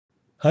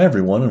Hi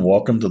everyone, and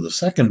welcome to the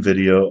second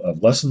video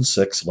of Lesson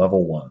 6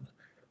 Level 1.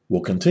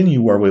 We'll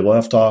continue where we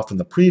left off in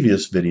the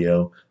previous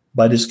video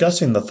by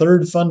discussing the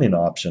third funding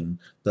option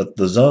that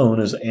the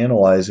zone is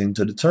analyzing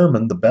to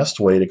determine the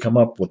best way to come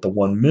up with the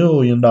 $1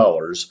 million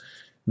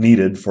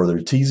needed for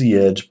their TZ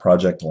Edge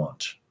project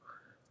launch.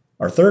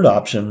 Our third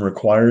option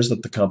requires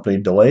that the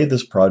company delay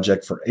this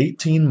project for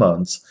 18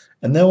 months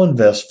and they'll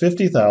invest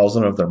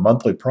 $50,000 of their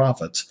monthly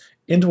profits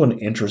into an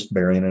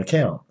interest-bearing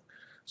account.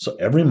 So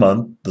every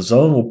month, the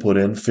zone will put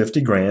in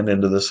 50 grand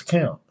into this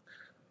account.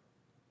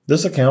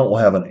 This account will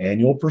have an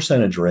annual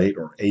percentage rate,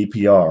 or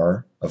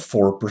APR, of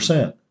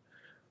 4%.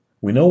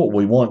 We know what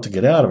we want to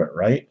get out of it,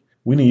 right?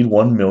 We need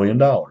 $1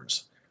 million.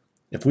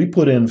 If we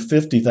put in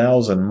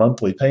 50,000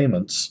 monthly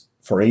payments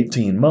for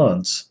 18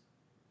 months,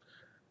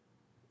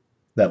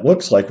 that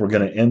looks like we're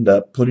going to end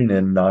up putting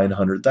in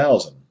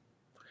 900,000.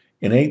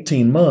 In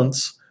 18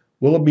 months,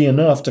 will it be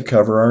enough to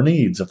cover our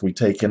needs if we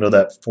take into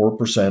that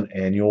 4%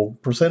 annual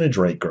percentage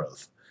rate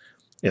growth?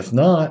 If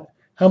not,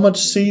 how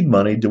much seed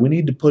money do we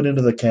need to put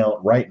into the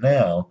account right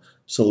now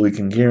so that we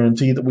can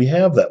guarantee that we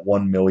have that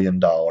 $1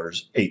 million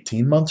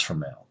 18 months from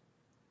now?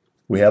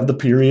 We have the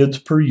periods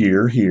per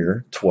year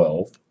here,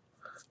 12.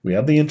 We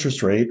have the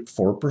interest rate,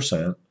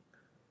 4%.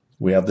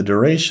 We have the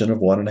duration of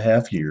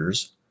 1.5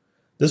 years.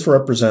 This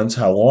represents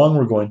how long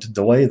we're going to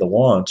delay the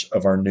launch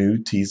of our new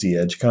TZ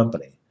Edge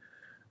company.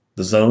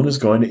 The zone is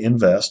going to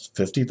invest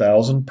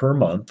 $50,000 per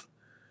month.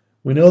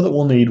 We know that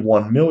we'll need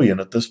 $1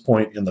 million at this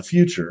point in the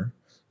future,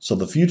 so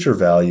the future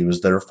value is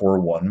therefore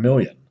 $1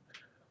 million.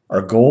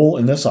 Our goal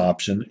in this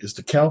option is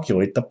to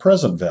calculate the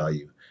present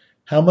value.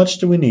 How much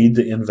do we need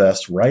to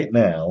invest right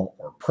now,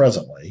 or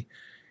presently,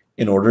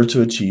 in order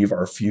to achieve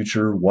our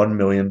future $1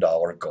 million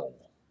goal?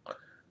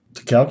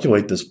 To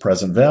calculate this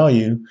present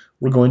value,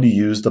 we're going to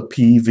use the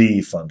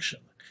PV function.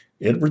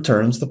 It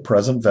returns the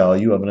present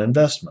value of an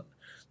investment,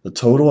 the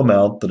total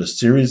amount that a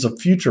series of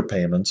future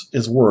payments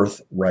is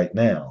worth right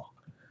now.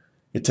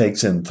 It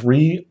takes in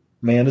 3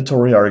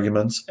 mandatory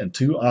arguments and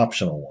 2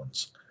 optional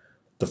ones.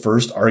 The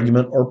first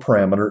argument or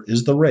parameter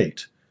is the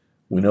rate.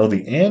 We know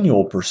the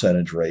annual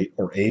percentage rate,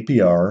 or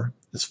APR,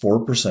 is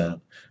 4%,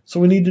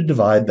 so we need to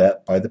divide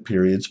that by the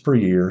periods per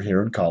year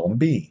here in column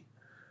B.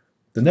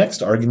 The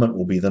next argument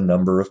will be the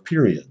number of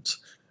periods.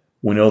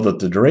 We know that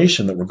the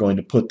duration that we're going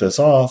to put this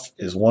off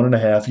is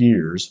 1.5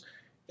 years,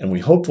 and we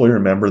hopefully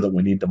remember that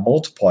we need to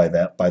multiply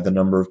that by the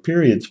number of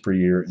periods per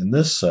year in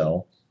this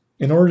cell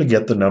in order to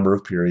get the number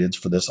of periods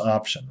for this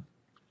option.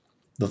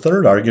 The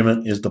third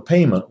argument is the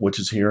payment, which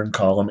is here in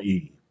column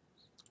E.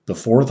 The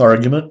fourth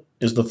argument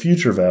is the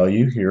future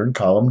value here in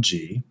column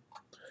G.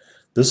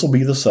 This will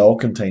be the cell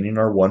containing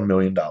our $1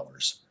 million.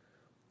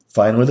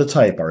 Finally, the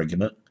type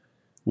argument.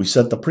 We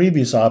set the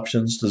previous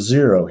options to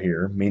 0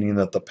 here, meaning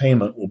that the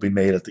payment will be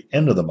made at the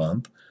end of the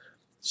month,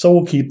 so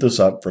we'll keep this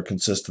up for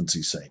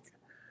consistency's sake.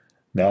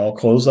 Now I'll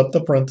close up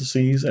the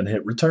parentheses and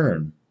hit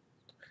return.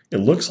 It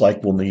looks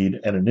like we'll need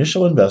an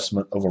initial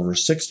investment of over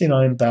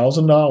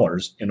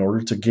 $69,000 in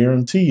order to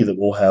guarantee that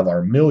we'll have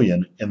our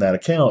million in that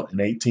account in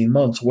 18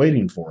 months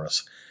waiting for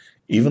us,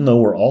 even though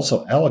we're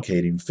also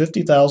allocating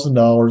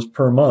 $50,000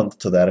 per month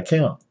to that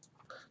account.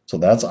 So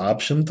that's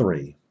option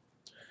 3.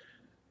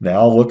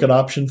 Now look at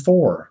option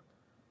 4.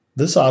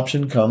 This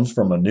option comes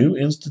from a new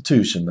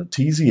institution that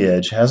TZ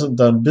Edge hasn't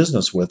done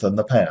business with in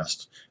the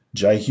past,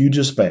 Jai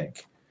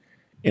Bank.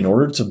 In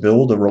order to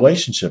build a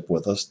relationship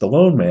with us, the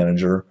loan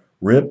manager,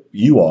 Rip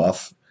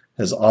Uoff,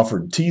 has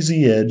offered TZ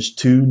Edge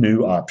 2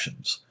 new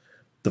options.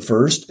 The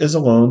first is a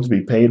loan to be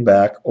paid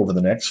back over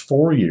the next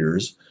 4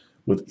 years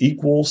with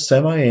equal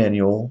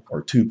semi-annual,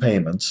 or 2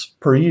 payments,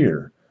 per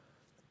year.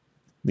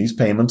 These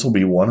payments will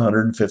be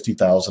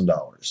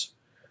 $150,000.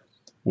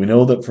 We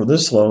know that for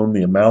this loan,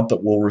 the amount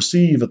that we'll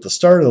receive at the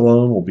start of the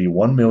loan will be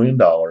 $1 million,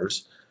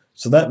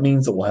 so that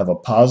means that we'll have a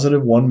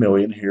positive $1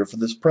 million here for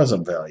this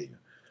present value.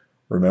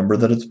 Remember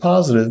that it's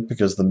positive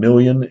because the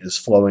million is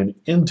flowing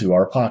into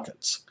our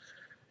pockets.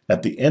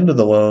 At the end of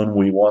the loan,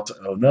 we want to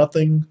owe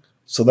nothing,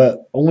 so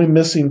that only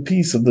missing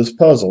piece of this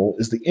puzzle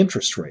is the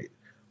interest rate.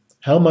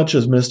 How much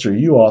is Mr.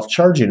 Uoff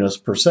charging us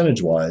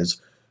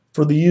percentage-wise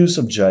for the use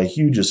of Jai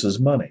Hugis's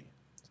money?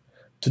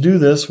 To do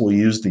this, we'll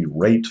use the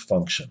rate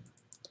function.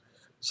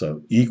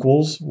 So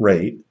equals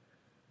rate.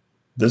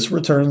 This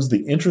returns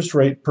the interest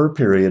rate per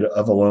period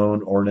of a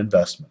loan or an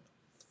investment.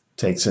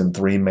 Takes in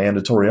 3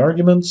 mandatory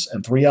arguments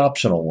and 3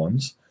 optional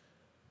ones.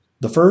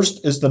 The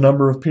first is the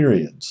number of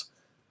periods.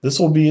 This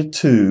will be a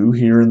 2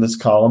 here in this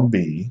column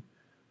B.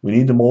 We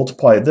need to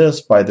multiply this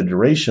by the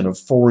duration of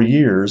 4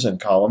 years in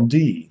column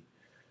D.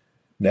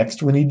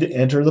 Next, we need to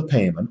enter the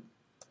payment.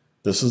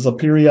 This is a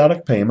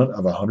periodic payment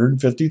of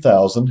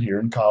 $150,000 here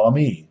in column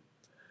E.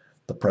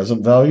 The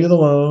present value of the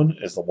loan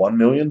is the $1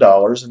 million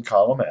in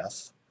column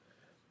F.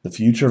 The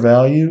future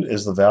value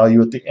is the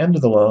value at the end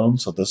of the loan,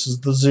 so this is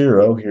the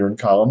 0 here in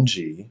column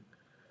G.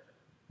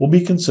 We'll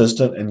be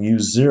consistent and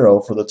use 0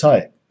 for the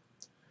type.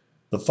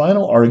 The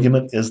final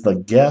argument is the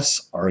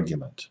guess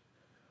argument.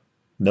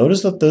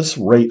 Notice that this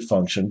rate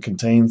function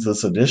contains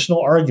this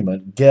additional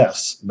argument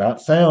guess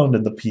not found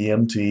in the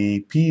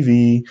PMT,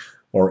 PV,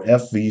 or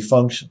FV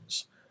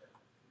functions.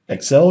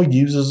 Excel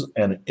uses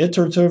an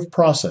iterative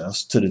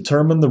process to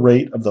determine the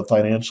rate of the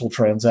financial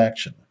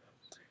transaction.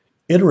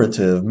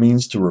 Iterative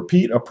means to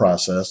repeat a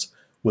process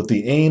with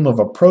the aim of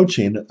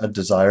approaching a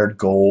desired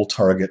goal,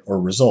 target, or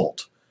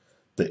result.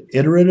 The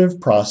iterative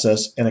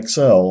process in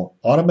Excel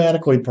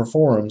automatically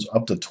performs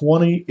up to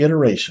 20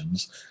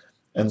 iterations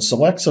and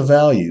selects a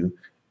value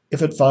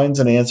if it finds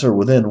an answer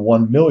within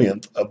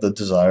 1/1,000,000th of the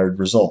desired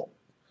result.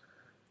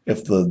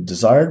 If the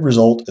desired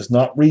result is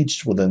not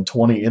reached within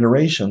 20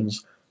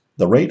 iterations,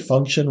 the rate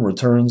function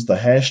returns the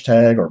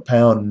hashtag or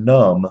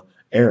 #num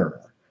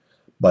error.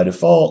 By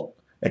default,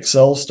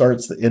 Excel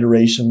starts the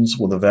iterations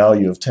with a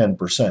value of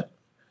 10%.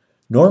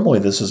 Normally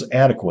this is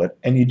adequate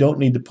and you don't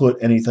need to put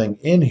anything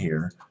in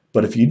here,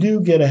 but if you do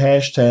get a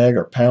hashtag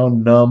or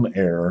 #num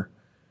error,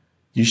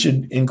 you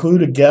should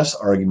include a guess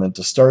argument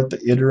to start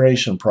the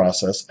iteration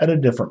process at a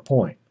different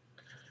point.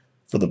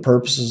 For the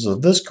purposes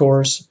of this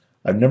course,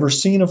 I've never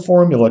seen a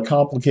formula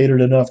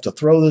complicated enough to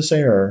throw this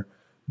error,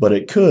 but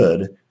it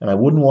could, and I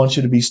wouldn't want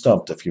you to be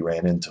stumped if you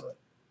ran into it.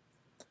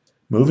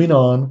 Moving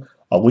on,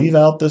 I'll leave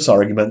out this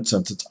argument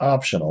since it's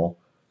optional,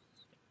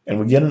 and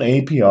we get an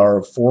APR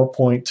of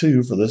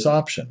 4.2 for this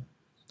option.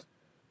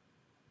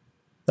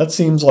 That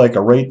seems like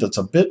a rate that's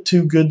a bit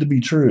too good to be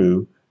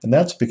true, and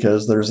that's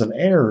because there's an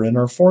error in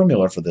our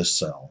formula for this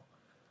cell.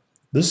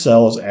 This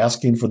cell is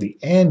asking for the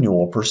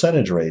annual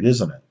percentage rate,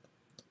 isn't it?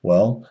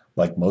 Well,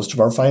 like most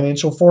of our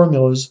financial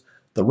formulas,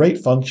 the rate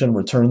function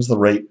returns the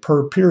rate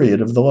per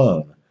period of the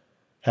loan.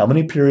 How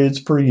many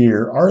periods per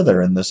year are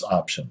there in this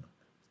option?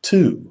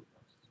 2.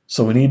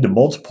 So we need to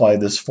multiply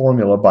this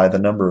formula by the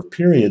number of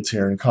periods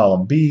here in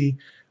column B,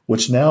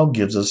 which now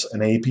gives us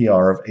an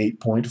APR of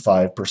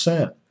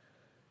 8.5%.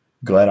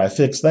 Glad I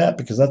fixed that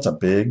because that's a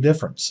big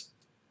difference.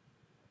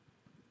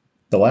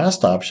 The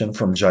last option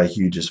from Jai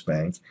Hughes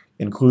Bank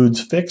includes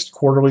fixed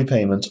quarterly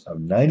payments of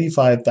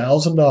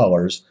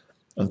 $95,000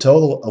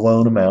 until the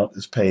loan amount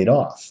is paid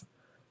off.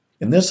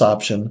 In this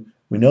option,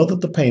 we know that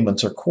the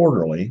payments are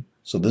quarterly,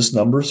 so this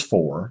number is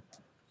 4.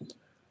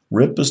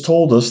 RIP has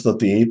told us that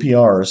the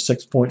APR is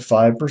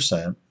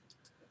 6.5%.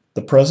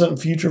 The present and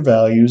future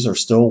values are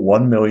still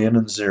 1,000,000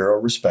 and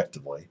 0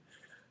 respectively.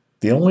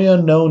 The only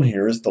unknown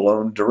here is the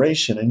loan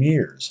duration in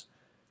years.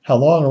 How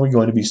long are we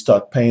going to be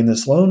stuck paying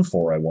this loan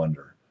for, I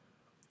wonder?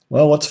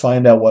 Well, let's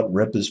find out what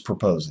RIP is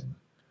proposing.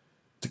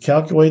 To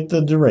calculate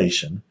the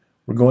duration,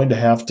 we're going to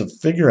have to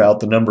figure out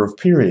the number of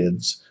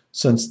periods,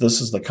 since this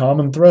is the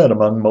common thread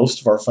among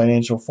most of our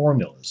financial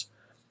formulas.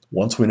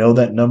 Once we know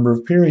that number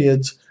of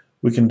periods,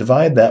 we can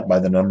divide that by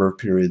the number of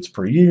periods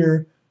per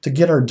year to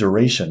get our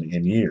duration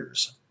in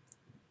years.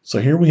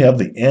 So here we have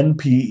the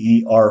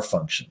NPER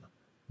function.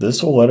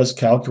 This will let us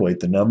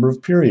calculate the number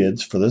of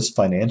periods for this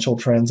financial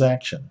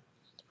transaction.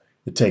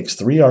 It takes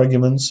 3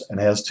 arguments and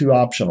has 2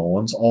 optional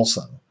ones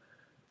also.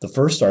 The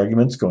first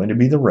argument is going to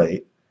be the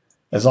rate.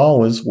 As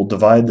always, we'll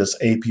divide this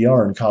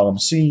APR in column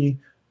C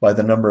by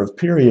the number of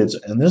periods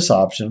in this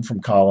option from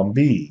column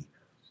B.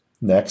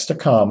 Next, a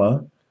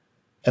comma,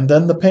 and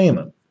then the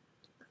payment.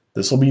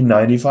 This will be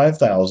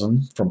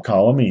 $95,000 from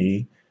column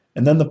E,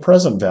 and then the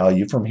present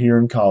value from here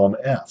in column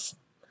F.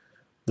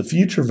 The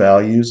future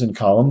values in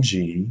column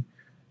G,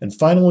 and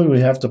finally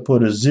we have to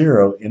put a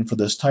 0 in for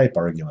this type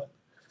argument.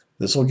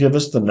 This will give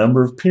us the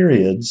number of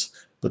periods,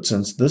 but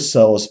since this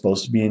cell is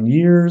supposed to be in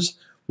years,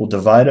 we'll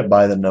divide it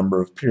by the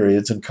number of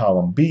periods in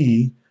column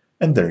B,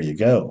 and there you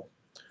go.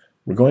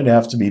 We're going to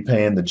have to be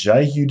paying the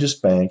Jai Hughes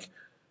Bank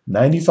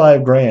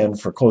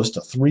 $95,000 for close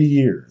to 3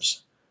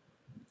 years.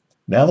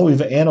 Now that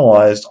we've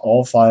analyzed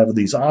all 5 of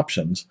these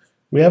options,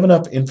 we have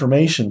enough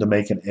information to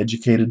make an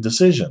educated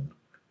decision.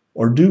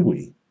 Or do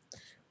we?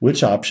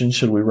 Which option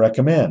should we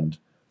recommend?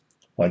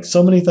 Like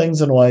so many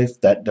things in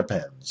life, that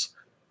depends.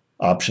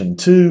 Option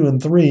 2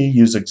 and 3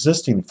 use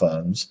existing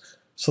funds,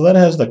 so that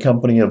has the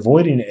company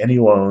avoiding any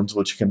loans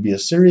which can be a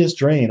serious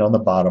drain on the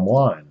bottom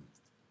line.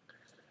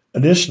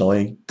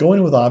 Additionally,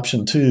 going with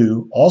option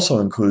 2 also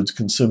includes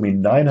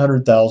consuming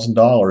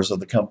 $900,000 of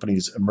the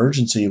company's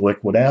emergency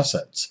liquid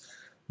assets.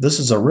 This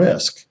is a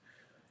risk.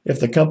 If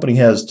the company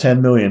has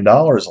 $10 million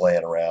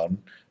laying around,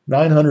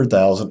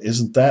 $900,000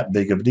 isn't that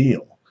big of a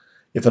deal.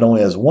 If it only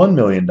has $1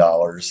 million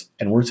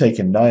and we're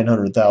taking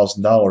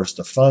 $900,000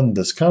 to fund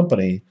this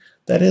company,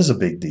 that is a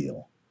big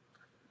deal.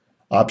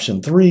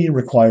 Option 3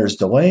 requires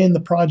delaying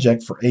the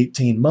project for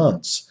 18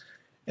 months,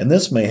 and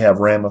this may have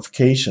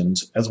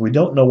ramifications as we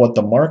don't know what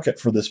the market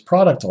for this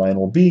product line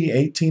will be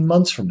 18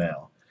 months from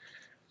now.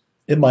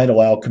 It might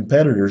allow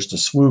competitors to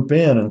swoop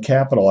in and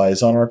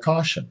capitalize on our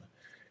caution,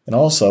 and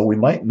also we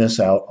might miss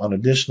out on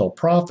additional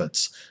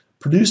profits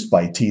produced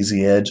by TZ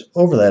Edge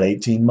over that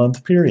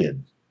 18-month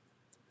period.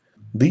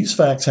 These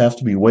facts have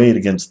to be weighed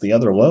against the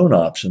other loan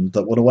options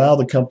that would allow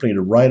the company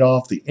to write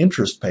off the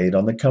interest paid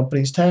on the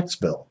company's tax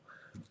bill.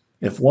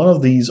 If one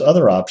of these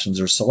other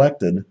options are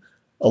selected,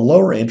 a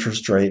lower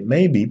interest rate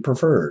may be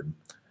preferred.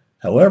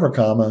 However,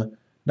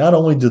 Not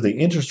only do the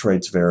interest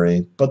rates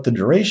vary, but the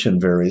duration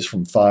varies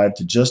from 5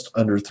 to just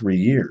under 3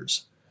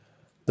 years.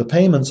 The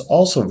payments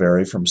also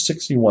vary from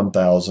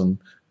 $61,000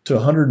 to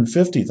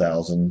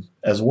 $150,000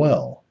 as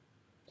well.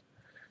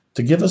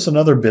 To give us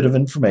another bit of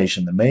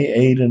information that may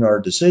aid in our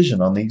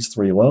decision on these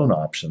three loan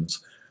options,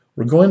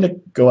 we're going to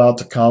go out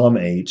to column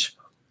H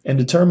and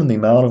determine the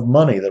amount of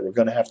money that we're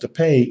going to have to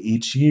pay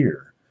each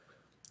year.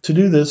 To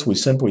do this, we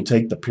simply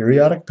take the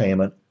periodic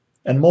payment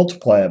and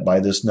multiply it by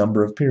this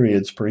number of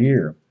periods per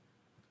year.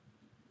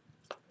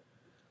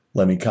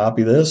 Let me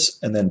copy this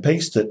and then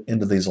paste it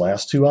into these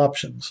last two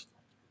options.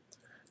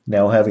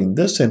 Now, having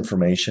this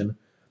information,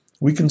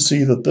 we can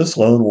see that this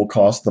loan will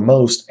cost the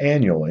most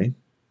annually.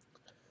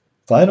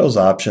 Fido's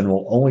option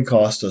will only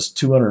cost us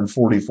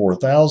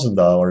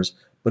 $244,000,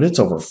 but it's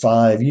over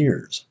 5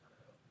 years.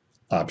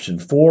 Option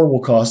 4 will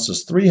cost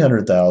us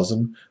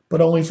 $300,000, but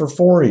only for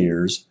 4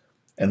 years,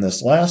 and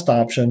this last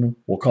option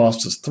will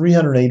cost us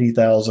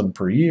 $380,000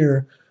 per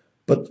year,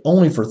 but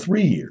only for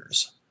 3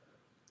 years.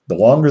 The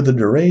longer the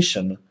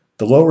duration,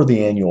 the lower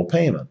the annual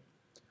payment.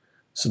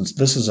 Since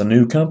this is a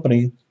new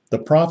company, the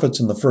profits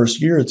in the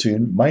first year or two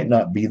might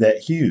not be that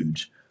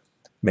huge.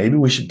 Maybe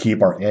we should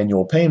keep our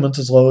annual payments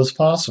as low as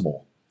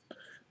possible.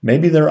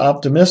 Maybe they're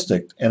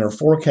optimistic and are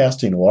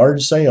forecasting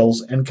large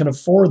sales and can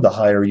afford the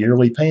higher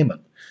yearly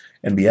payment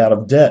and be out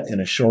of debt in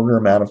a shorter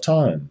amount of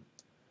time.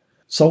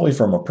 Solely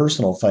from a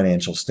personal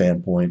financial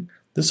standpoint,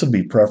 this would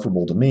be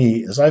preferable to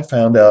me, as I've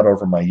found out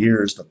over my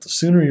years that the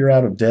sooner you're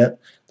out of debt,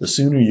 the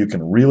sooner you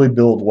can really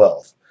build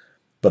wealth.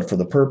 But for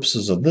the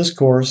purposes of this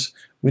course,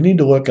 we need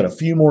to look at a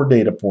few more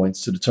data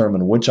points to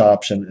determine which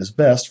option is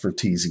best for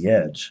TZ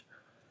Edge.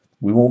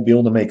 We won't be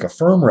able to make a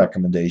firm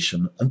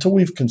recommendation until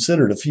we've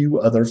considered a few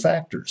other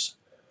factors.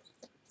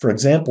 For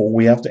example,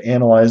 we have to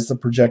analyze the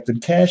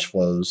projected cash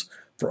flows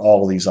for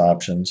all of these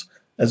options,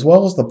 as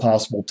well as the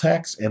possible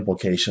tax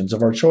implications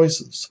of our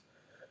choices.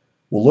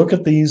 We'll look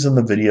at these in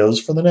the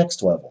videos for the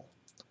next level.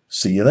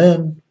 See you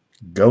then.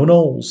 Go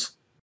Noles!